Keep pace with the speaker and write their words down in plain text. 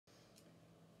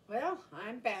Well,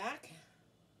 I'm back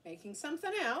making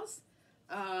something else.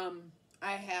 I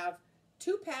have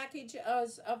 2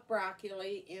 packages of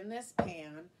broccoli in this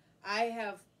pan. I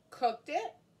have cooked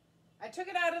it. I took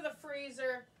it out of the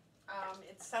freezer.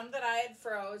 It's some that I had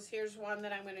froze. Here's one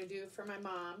that I'm going to do for my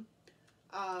mom.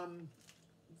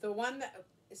 The one that,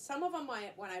 some of them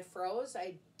when I froze,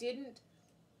 I didn't,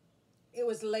 it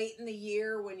was late in the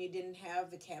year when you didn't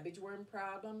have the cabbage worm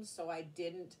problems, so I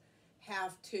didn't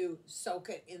have to soak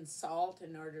it in salt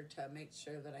in order to make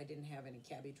sure that I didn't have any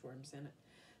cabbage worms in it.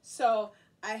 So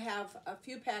I have a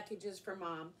few packages for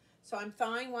Mom. So I'm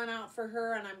thawing one out for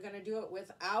her, and I'm going to do it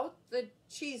without the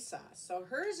cheese sauce. So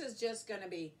hers is just going to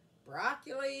be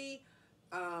broccoli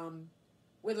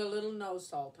with a little no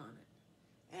salt on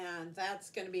it. And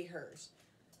that's going to be hers.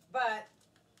 But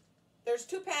there's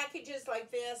 2 packages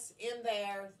like this in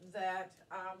there that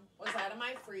was out of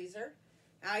my freezer.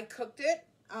 I cooked it.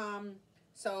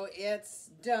 So it's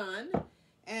done.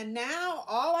 And now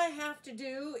all I have to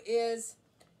do is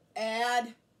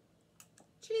add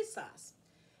cheese sauce.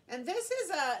 And this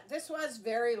was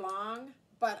very long,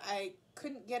 but I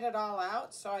couldn't get it all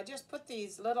out. So I just put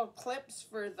these little clips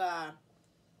for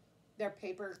their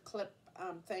paper clip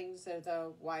things. They're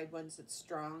the wide ones that's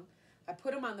strong. I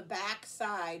put them on the back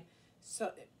side,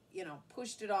 so,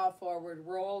 pushed it all forward,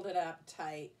 rolled it up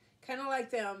tight. Kind of like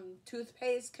them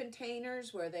toothpaste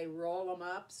containers where they roll them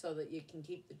up so that you can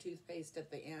keep the toothpaste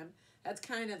at the end. That's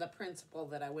kind of the principle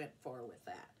that I went for with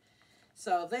that.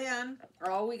 So then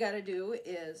all we got to do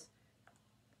is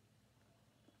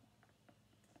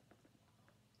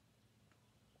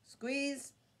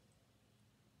squeeze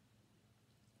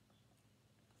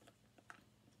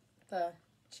the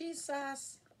cheese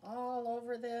sauce all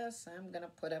over this. I'm going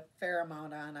to put a fair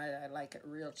amount on. I like it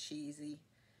real cheesy.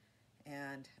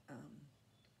 And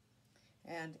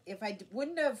if I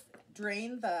wouldn't have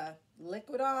drained the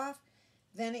liquid off,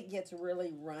 then it gets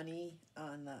really runny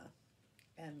and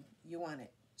you want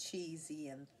it cheesy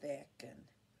and thick. And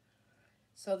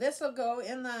so this will go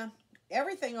in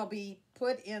everything will be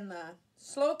put in the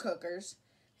slow cookers,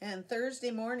 and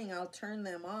Thursday morning I'll turn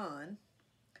them on.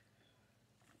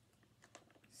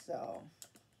 So,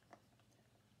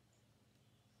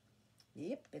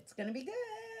 yep, it's going to be good,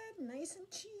 nice and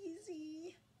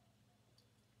cheesy.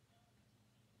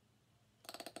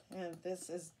 And this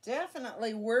is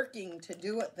definitely working to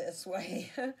do it this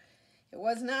way. It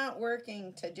was not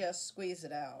working to just squeeze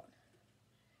it out.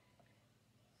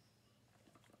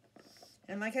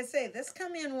 And like I say, this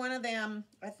come in one of them,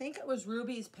 I think it was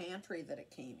Ruby's Pantry that it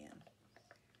came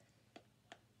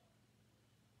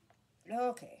in.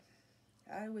 Okay,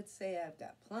 I would say I've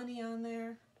got plenty on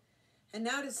there. And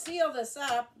now to seal this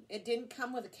up, it didn't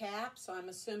come with a cap, so I'm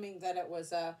assuming that it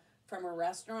was from a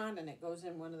restaurant, and it goes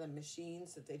in one of the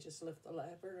machines that they just lift the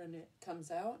lever and it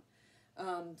comes out.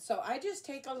 So I just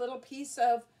take a little piece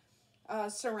of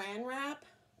saran wrap,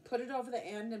 put it over the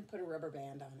end, and put a rubber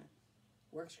band on it.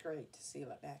 Works great to seal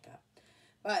it back up.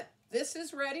 But this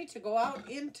is ready to go out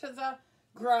into the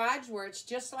garage where it's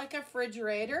just like a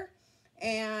refrigerator.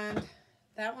 And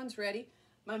that one's ready.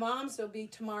 My mom's will be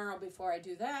tomorrow before I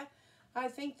do that. I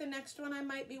think the next one I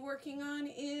might be working on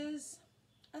is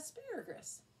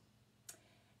asparagus.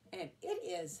 And it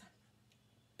is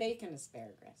bacon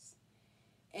asparagus.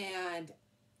 And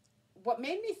what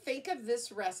made me think of this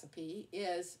recipe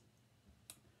is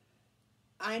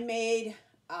I made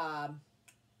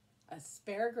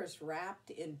asparagus wrapped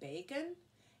in bacon,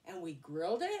 and we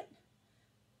grilled it.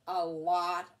 A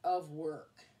lot of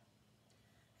work.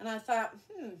 And I thought,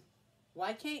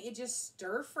 why can't you just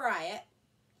stir fry it,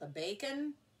 the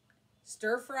bacon,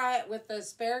 stir fry it with the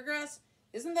asparagus?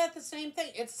 Isn't that the same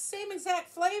thing? It's the same exact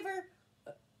flavor.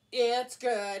 It's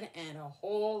good and a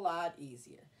whole lot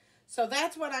easier. So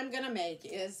that's what I'm going to make,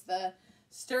 is the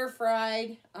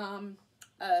stir-fried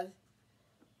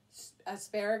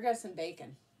asparagus and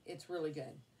bacon. It's really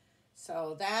good.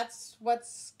 So that's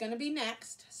what's going to be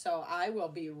next. So I will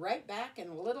be right back in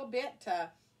a little bit. I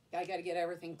got to get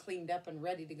everything cleaned up and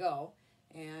ready to go,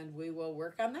 and we will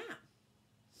work on that.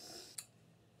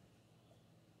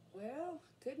 Well,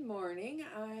 good morning.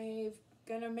 I'm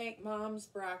going to make Mom's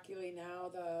broccoli now.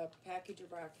 The package of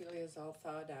broccoli is all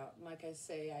thawed out. And like I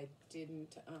say, I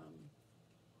didn't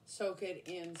soak it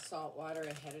in salt water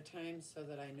ahead of time so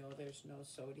that I know there's no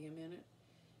sodium in it.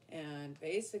 And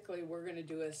basically, we're going to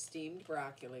do a steamed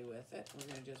broccoli with it. We're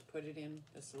going to just put it in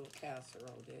this little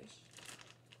casserole dish.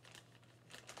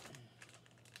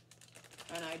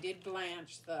 And I did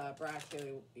blanch the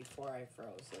broccoli before I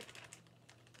froze it.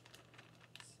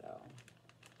 So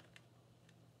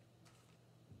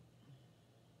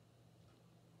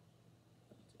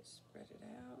just spread it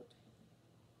out.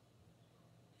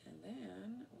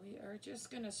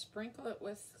 just going to sprinkle it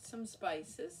with some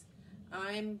spices.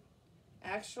 I'm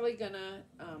actually going to,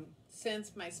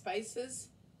 since my spices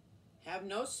have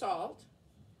no salt,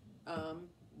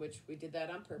 which we did that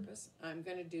on purpose, I'm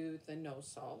going to do the no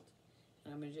salt.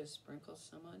 And I'm going to just sprinkle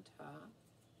some on top.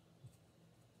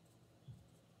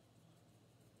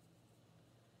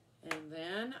 And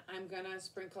then I'm going to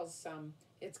sprinkle some,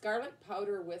 it's garlic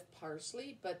powder with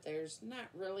parsley, but there's not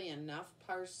really enough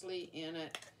parsley in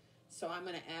it. So I'm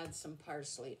going to add some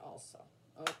parsley also.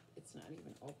 Oh, it's not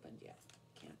even opened yet.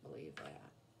 Can't believe that.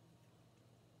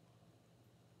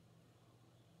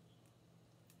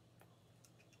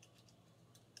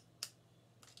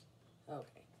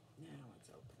 Okay, now it's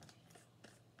open.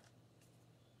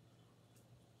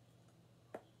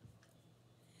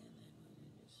 And then we're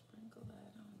going to just sprinkle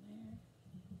that on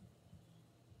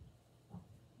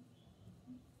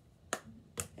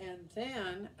there. And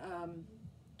then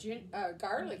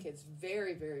garlic is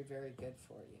very, very, very good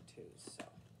for you too. So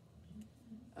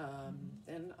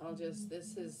then I'll just,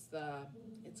 this is the,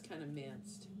 it's kind of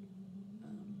minced.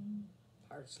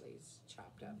 Parsley's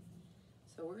chopped up.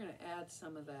 So we're going to add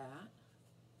some of that.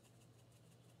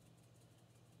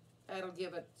 That'll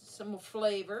give it some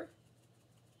flavor.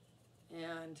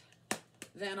 And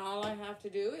then all I have to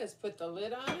do is put the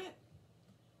lid on it.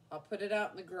 I'll put it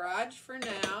out in the garage for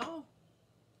now,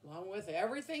 along with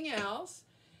everything else.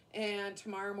 And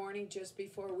tomorrow morning, just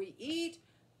before we eat,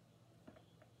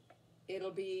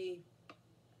 it'll be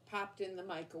popped in the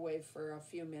microwave for a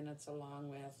few minutes along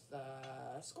with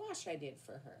the squash I did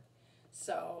for her.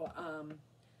 So,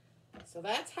 so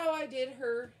that's how I did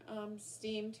her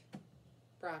steamed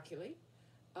broccoli.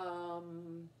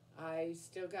 I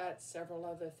still got several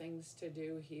other things to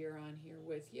do here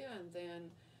with you,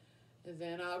 and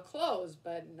then I'll close,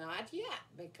 but not yet,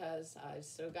 because I've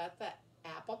still got the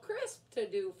apple crisp to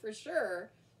do for sure.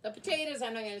 The potatoes,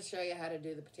 I'm not going to show you how to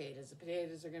do the potatoes. The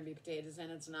potatoes are going to be potatoes,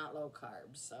 and it's not low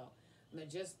carb. So I'm going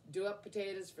to just do up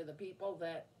potatoes for the people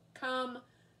that come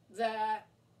that,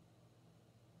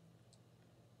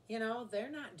 you know,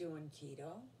 they're not doing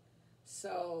keto,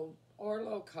 so, or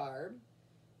low carb.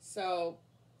 So,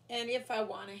 and if I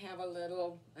want to have a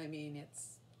little, I mean,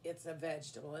 it's a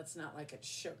vegetable. It's not like it's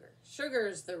sugar. Sugar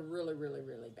is the really, really,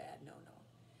 really bad no-no.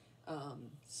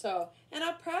 So, and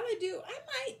I'll probably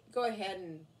I might go ahead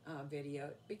and video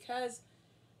it, because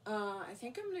I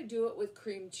think I'm going to do it with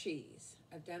cream cheese.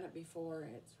 I've done it before,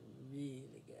 and it's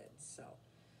really good. So,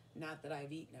 not that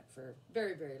I've eaten it for a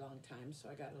very, very long time, so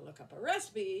I got to look up a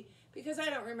recipe, because I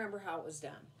don't remember how it was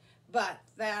done. But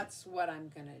that's what I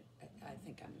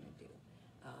think I'm going to do.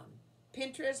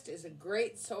 Pinterest is a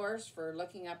great source for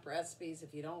looking up recipes.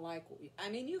 If you don't like, I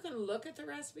mean, you can look at the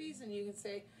recipes and you can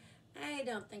say, I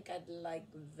don't think I'd like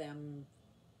them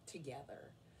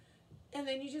together. And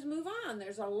then you just move on.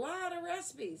 There's a lot of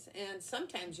recipes. And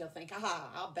sometimes you'll think,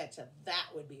 I'll bet you that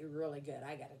would be really good.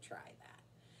 I got to try that.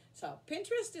 So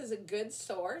Pinterest is a good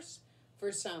source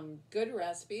for some good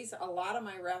recipes. A lot of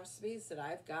my recipes that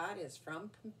I've got is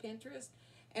from Pinterest.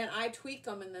 And I tweak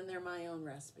them, and then they're my own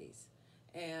recipes.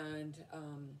 And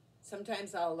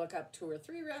sometimes I'll look up 2 or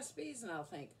 3 recipes, and I'll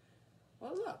think,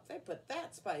 well, look, they put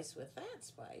that spice with that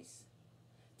spice.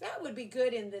 That would be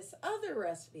good in this other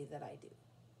recipe that I do.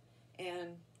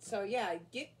 And so, yeah,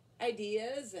 get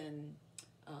ideas and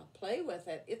play with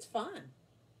it. It's fun.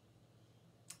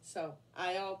 So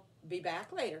I'll be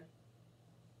back later.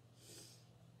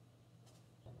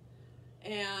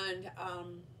 And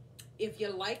if you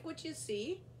like what you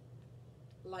see,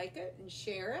 like it and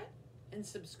share it and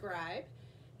subscribe.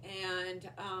 And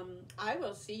I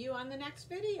will see you on the next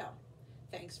video.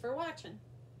 Thanks for watching.